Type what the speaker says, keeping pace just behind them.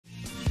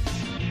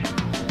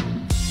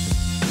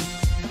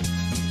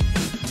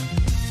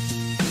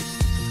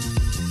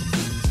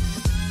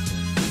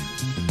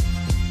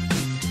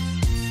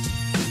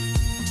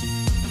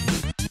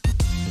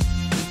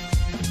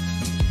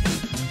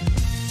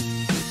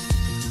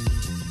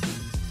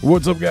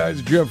What's up,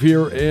 guys? Jeff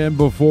here, and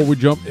before we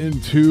jump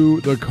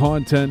into the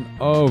content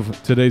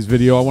of today's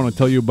video, I want to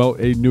tell you about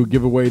a new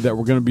giveaway that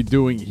we're going to be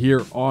doing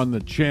here on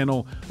the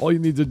channel. All you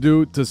need to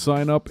do to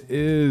sign up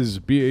is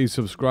be a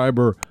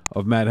subscriber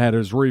of Mad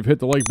Hatter's Reef. Hit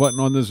the like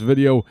button on this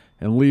video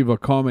and leave a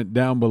comment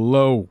down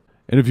below.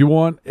 And if you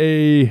want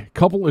a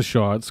couple of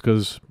shots,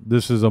 because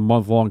this is a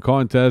month-long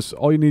contest,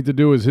 all you need to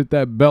do is hit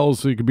that bell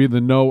so you can be in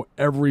the know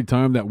every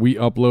time that we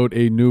upload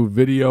a new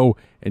video,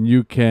 and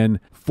you can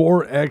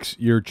 4x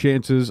your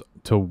chances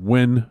to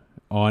win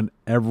on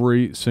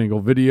every single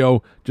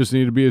video. Just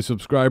need to be a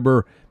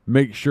subscriber.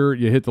 Make sure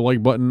you hit the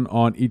like button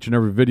on each and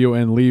every video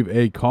and leave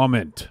a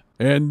comment.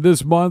 And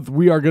this month,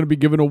 we are going to be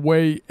giving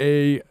away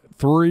a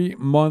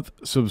 3-month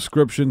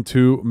subscription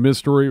to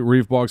Mystery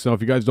Reef Box. Now,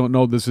 if you guys don't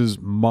know, this is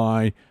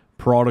my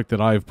product that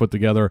I've put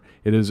together.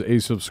 It is a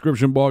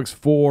subscription box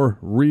for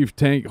reef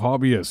tank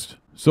hobbyists.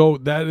 So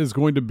that is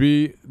going to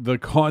be the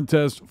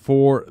contest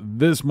for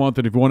this month.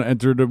 And if you want to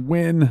enter to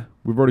win,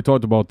 we've already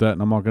talked about that,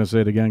 and I'm not going to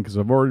say it again because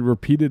I've already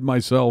repeated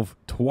myself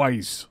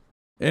twice.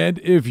 And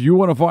if you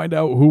want to find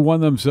out who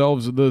won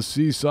themselves the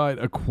Seaside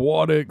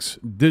Aquatics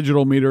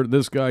digital meter,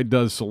 this guy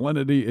does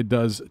salinity, it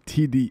does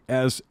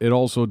TDS, it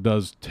also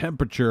does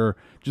temperature.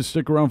 Just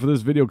stick around for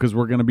this video because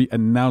we're going to be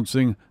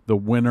announcing the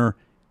winner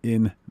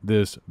in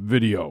this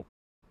video.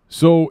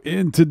 So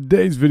in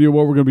today's video,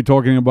 what we're going to be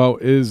talking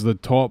about is the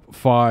top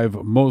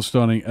 5 most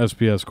stunning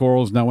SPS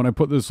corals. Now, when I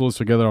put this list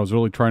together, I was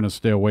really trying to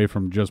stay away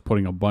from just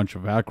putting a bunch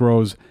of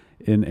acros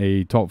in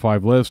a top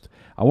 5 list.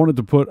 I wanted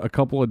to put a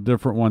couple of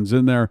different ones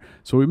in there,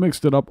 so we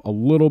mixed it up a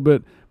little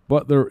bit,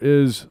 but there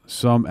is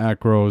some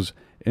acros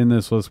in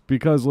this list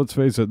because, let's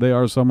face it, they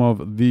are some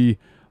of the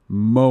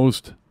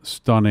most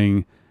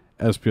stunning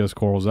SPS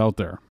corals out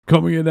there.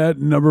 Coming in at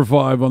number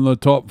 5 on the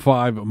top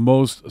 5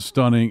 most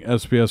stunning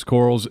SPS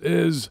corals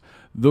is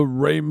the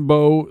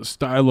Rainbow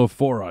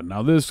Stylophora.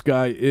 Now, this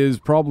guy is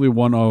probably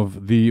one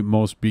of the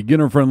most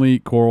beginner-friendly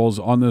corals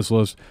on this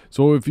list.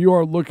 So if you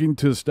are looking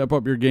to step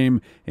up your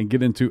game and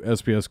get into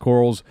SPS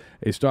corals,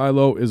 a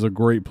stylo is a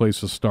great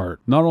place to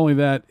start. Not only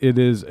that, it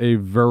is a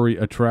very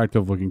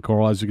attractive looking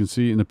coral. As you can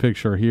see in the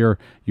picture here,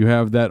 you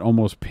have that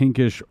almost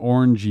pinkish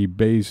orangey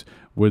base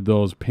with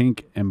those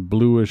pink and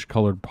bluish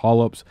colored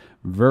polyps.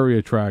 Very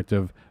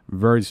attractive,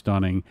 very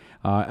stunning.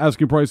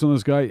 Asking price on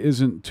this guy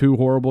isn't too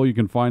horrible. You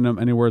can find them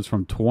anywhere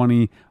from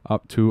 $20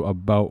 up to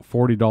about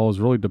 $40.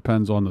 Really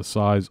depends on the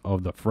size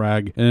of the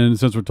frag. And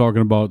since we're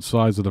talking about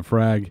size of the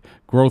frag,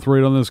 growth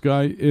rate on this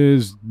guy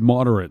is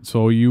moderate.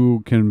 So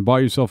you can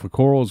buy yourself a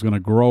coral. It's going to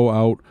grow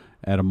out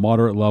at a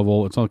moderate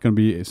level. It's not going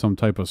to be some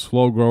type of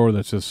slow grower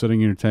that's just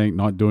sitting in your tank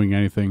not doing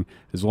anything.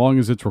 As long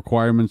as its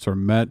requirements are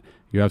met,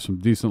 you have some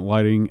decent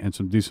lighting and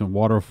some decent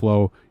water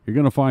flow, you're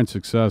going to find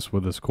success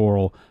with this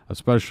coral,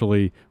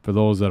 especially for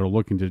those that are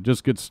looking to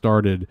just get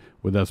started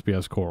with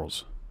SPS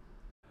corals.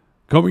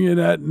 Coming in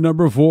at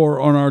number 4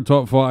 on our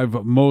top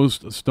 5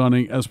 most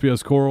stunning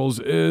SPS corals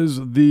is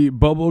the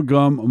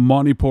Bubblegum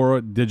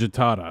Monipora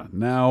digitata.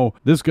 Now,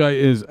 this guy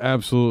is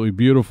absolutely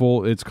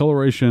beautiful. Its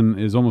coloration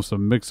is almost a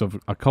mix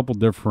of a couple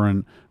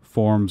different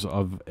forms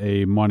of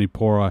a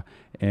Monipora,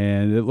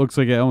 and it looks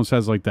like it almost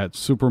has like that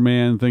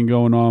Superman thing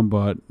going on,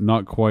 but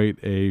not quite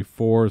a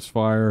forest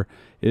fire.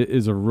 It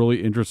is a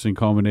really interesting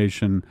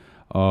combination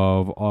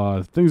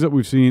of things that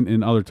we've seen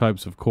in other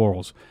types of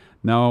corals.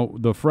 Now,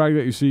 the frag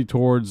that you see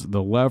towards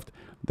the left,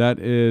 that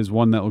is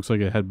one that looks like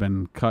it had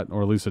been cut,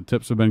 or at least the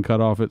tips have been cut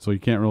off it, so you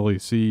can't really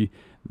see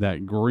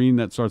that green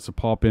that starts to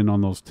pop in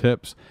on those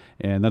tips,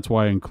 and that's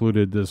why I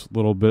included this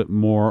little bit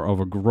more of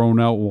a grown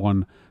out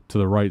one to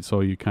the right,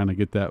 so you kind of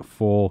get that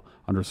full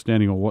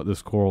understanding of what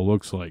this coral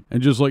looks like.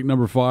 And just like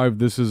number 5,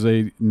 this is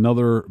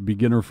another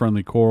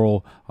beginner-friendly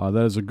coral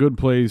that is a good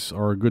place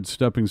or a good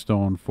stepping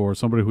stone for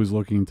somebody who's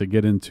looking to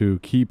get into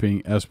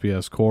keeping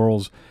SPS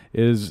corals.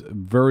 It is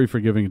very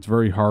forgiving. It's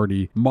very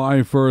hardy.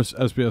 My first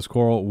SPS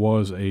coral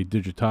was a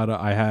digitata.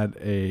 I had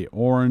a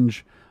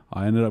orange.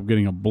 I ended up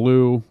getting a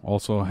blue,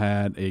 also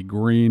had a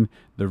green.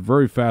 They're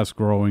very fast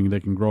growing. They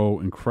can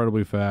grow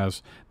incredibly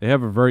fast. They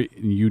have a very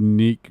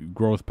unique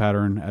growth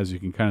pattern, as you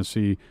can kind of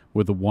see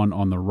with the one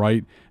on the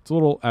right. It's a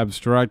little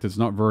abstract. It's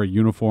not very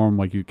uniform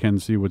like you can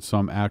see with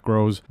some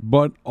acros.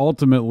 But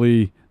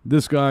ultimately,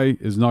 this guy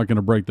is not going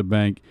to break the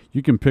bank.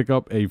 You can pick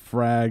up a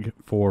frag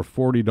for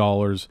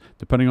 $40,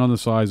 depending on the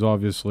size,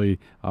 obviously.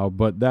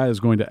 But that is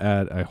going to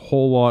add a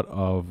whole lot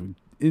of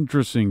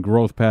interesting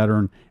growth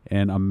pattern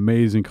and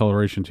amazing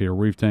coloration to your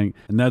reef tank,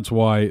 and that's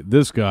why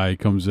this guy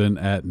comes in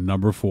at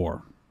number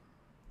 4.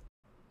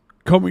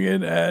 Coming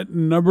in at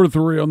number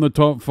 3 on the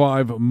top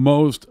 5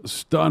 most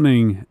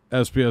stunning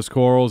SPS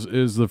corals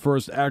is the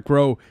first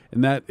acro,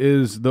 and that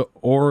is the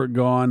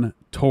Oregon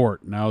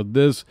Tort. Now,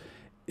 this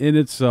in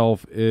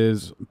itself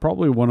is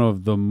probably one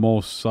of the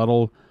most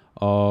subtle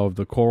of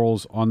the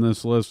corals on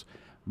this list,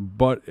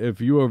 but if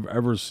you have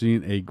ever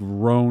seen a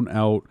grown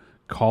out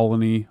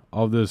colony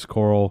of this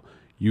coral,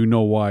 you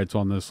know why it's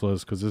on this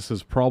list, because this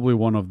is probably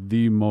one of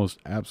the most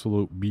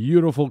absolute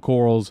beautiful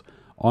corals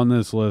on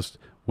this list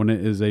when it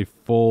is a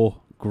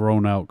full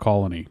grown out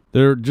colony.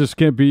 There just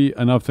can't be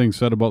enough things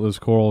said about this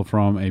coral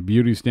from a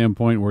beauty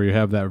standpoint, where you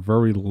have that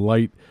very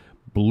light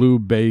blue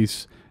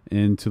base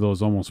into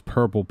those almost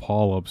purple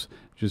polyps.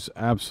 Just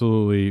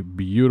absolutely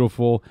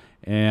beautiful.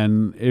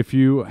 And if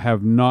you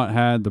have not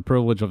had the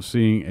privilege of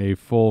seeing a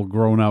full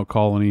grown out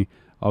colony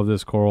of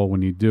this coral,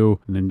 when you do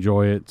and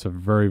enjoy it, it's a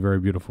very, very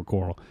beautiful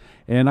coral.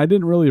 And I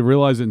didn't really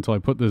realize it until I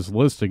put this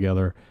list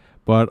together,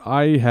 but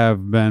I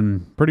have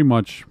been pretty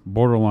much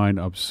borderline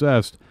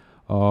obsessed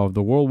of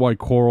the Worldwide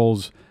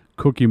Corals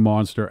Cookie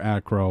Monster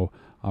Acro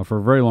for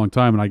a very long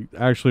time. And I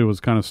actually was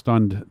kind of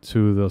stunned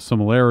to the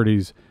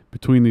similarities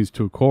between these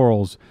two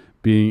corals,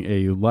 being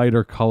a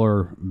lighter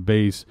color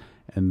base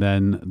and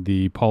then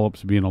the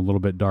polyps being a little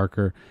bit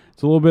darker.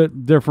 It's a little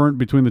bit different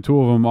between the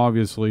two of them,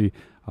 obviously.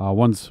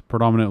 One's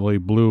predominantly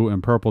blue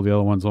and purple. The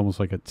other one's almost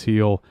like a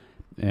teal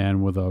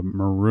and with a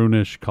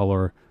maroonish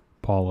color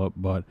polyp.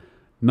 But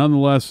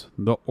nonetheless,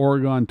 the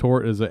Oregon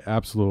Tort is an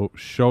absolute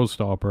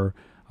showstopper.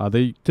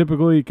 They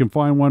typically can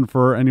find one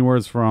for anywhere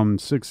from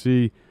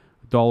 $60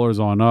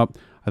 on up.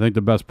 I think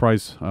the best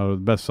price, the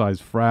best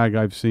size frag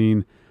I've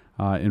seen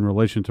in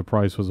relation to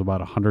price was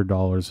about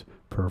 $100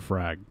 per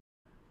frag.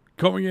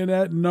 Coming in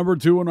at number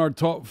 2 in our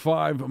top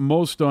 5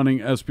 most stunning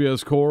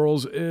SPS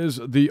corals is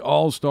the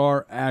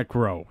All-Star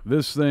Acro.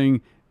 This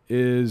thing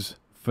is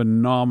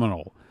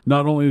phenomenal.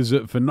 Not only is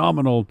it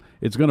phenomenal,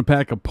 it's going to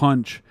pack a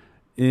punch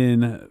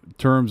in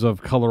terms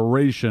of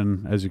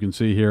coloration, as you can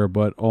see here,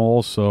 but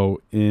also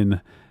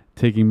in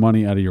taking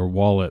money out of your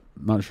wallet.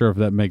 Not sure if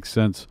that makes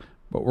sense,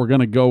 but we're going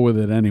to go with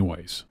it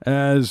anyways.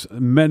 As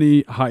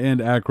many high-end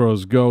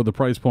acros go, the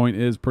price point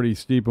is pretty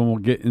steep, and we'll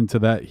get into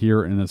that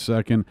here in a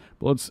second.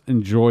 But let's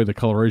enjoy the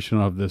coloration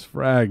of this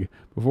frag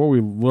before we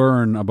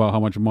learn about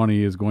how much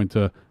money is going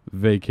to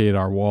vacate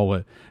our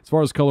wallet. As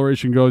far as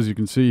coloration goes, you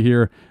can see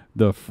here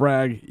the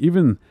frag,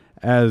 even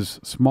as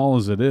small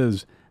as it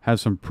is,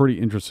 has some pretty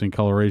interesting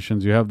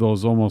colorations. You have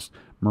those almost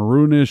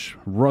maroonish,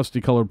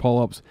 rusty colored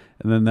polyps,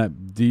 and then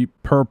that deep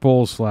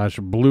purple /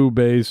 blue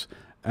base.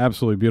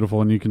 Absolutely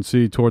beautiful. And you can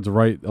see towards the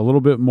right a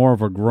little bit more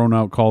of a grown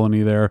out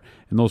colony there,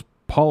 and those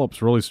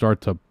polyps really start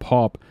to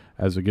pop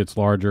as it gets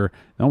larger.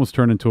 They almost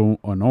turn into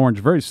an orange,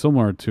 very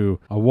similar to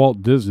a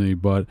Walt Disney,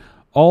 but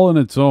all in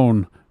its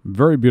own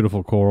very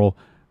beautiful coral.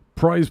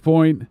 Price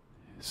point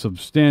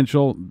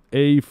substantial.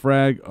 A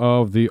frag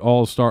of the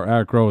All-Star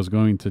Acro is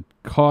going to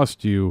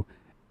cost you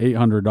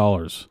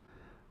 $800.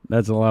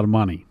 That's a lot of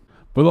money.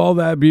 With all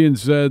that being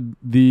said,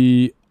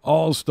 the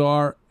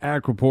All-Star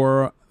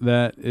Acropora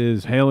that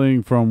is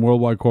hailing from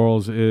Worldwide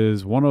Corals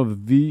is one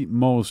of the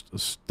most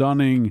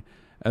stunning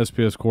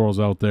SPS corals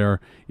out there.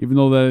 Even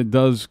though that it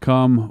does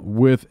come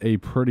with a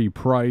pretty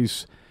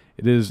price,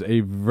 it is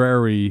a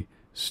very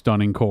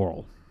stunning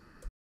coral.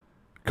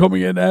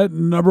 Coming in at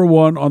number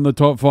 1 on the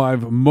top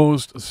 5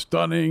 most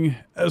stunning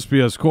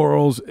SPS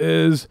corals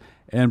is,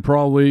 and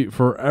probably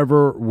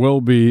forever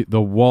will be,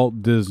 the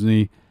Walt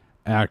Disney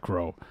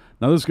Acro.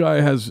 Now, this guy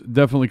has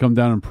definitely come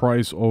down in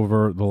price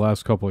over the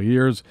last couple of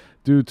years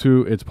due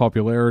to its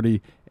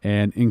popularity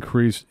and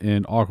increase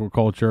in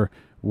aquaculture,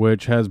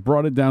 which has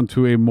brought it down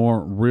to a more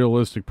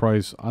realistic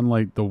price,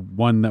 unlike the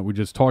one that we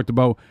just talked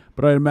about.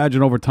 But I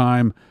imagine over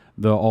time,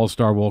 the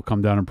All-Star will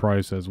come down in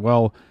price as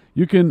well.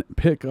 You can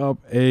pick up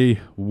a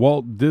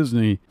Walt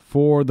Disney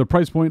for the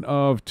price point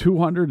of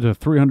 $200 to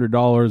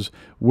 $300,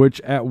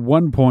 which at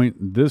one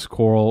point, this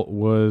coral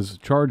was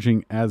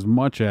charging as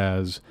much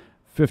as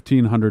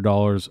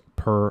 $1,500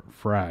 per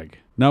frag.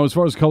 Now, as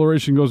far as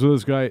coloration goes with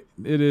this guy,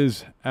 it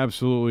is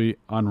absolutely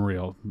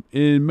unreal.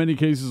 In many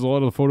cases, a lot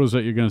of the photos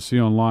that you're going to see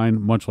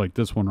online, much like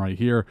this one right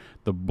here,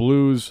 the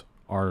blues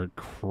are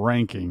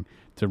cranking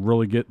to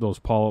really get those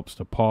polyps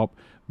to pop.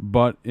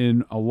 But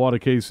in a lot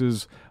of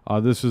cases,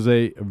 this is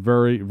a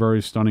very,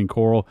 very stunning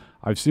coral.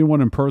 I've seen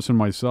one in person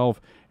myself,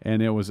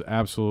 and it was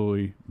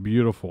absolutely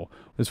beautiful.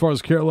 As far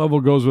as care level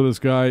goes with this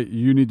guy,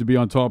 you need to be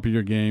on top of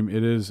your game.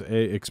 It is an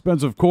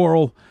expensive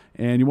coral,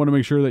 and you want to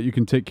make sure that you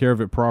can take care of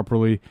it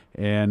properly.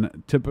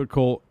 And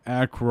typical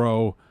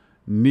acro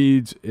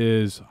needs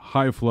is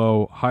high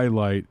flow, high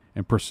light,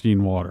 and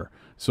pristine water.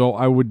 So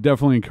I would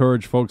definitely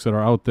encourage folks that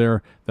are out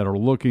there that are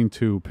looking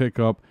to pick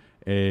up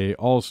a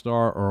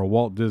All-Star or a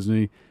Walt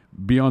Disney,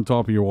 be on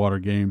top of your water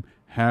game,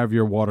 have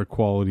your water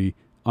quality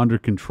under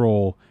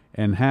control,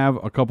 and have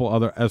a couple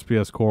other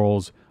SPS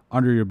corals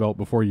under your belt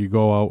before you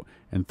go out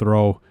and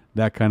throw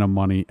that kind of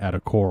money at a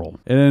coral.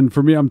 And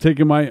for me, I'm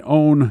taking my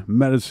own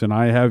medicine.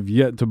 I have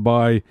yet to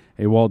buy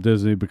a Walt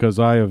Disney because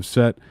I have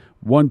set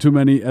one too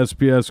many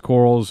SPS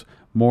corals,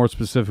 more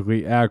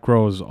specifically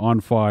acros,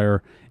 on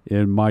fire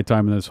in my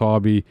time in this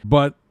hobby.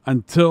 But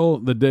until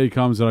the day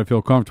comes that I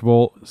feel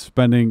comfortable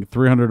spending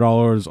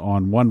 $300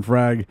 on one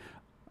frag,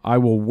 I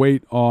will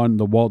wait on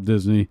the Walt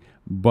Disney,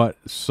 but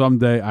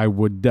someday I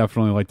would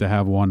definitely like to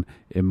have one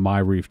in my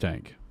reef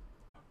tank.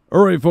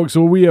 All right, folks,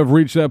 so we have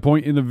reached that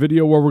point in the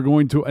video where we're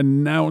going to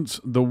announce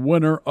the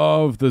winner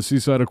of the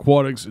Seaside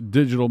Aquatics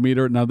digital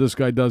meter. Now, this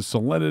guy does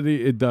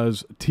salinity, it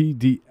does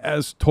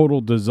TDS,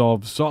 total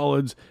dissolved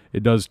solids,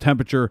 it does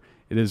temperature,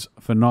 It is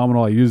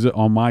phenomenal. I use it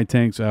on my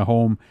tanks at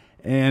home.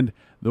 And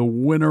the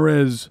winner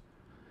is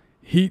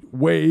Heat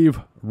Wave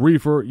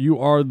Reefer. You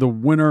are the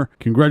winner.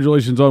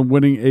 Congratulations on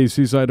winning a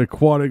Seaside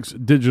Aquatics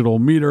digital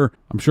meter.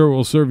 I'm sure it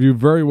will serve you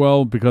very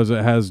well because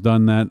it has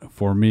done that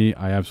for me.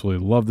 I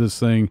absolutely love this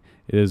thing.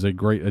 It is a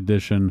great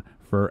addition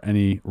for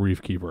any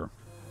reef keeper.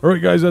 All right,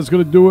 guys, that's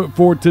going to do it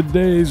for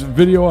today's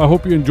video. I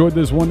hope you enjoyed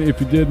this one. If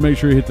you did, make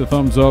sure you hit the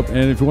thumbs up.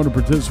 And if you want to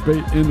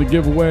participate in the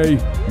giveaway,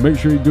 make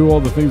sure you do all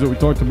the things that we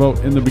talked about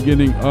in the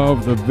beginning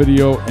of the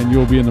video, and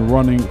you'll be in the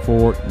running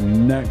for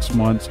next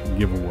month's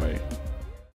giveaway.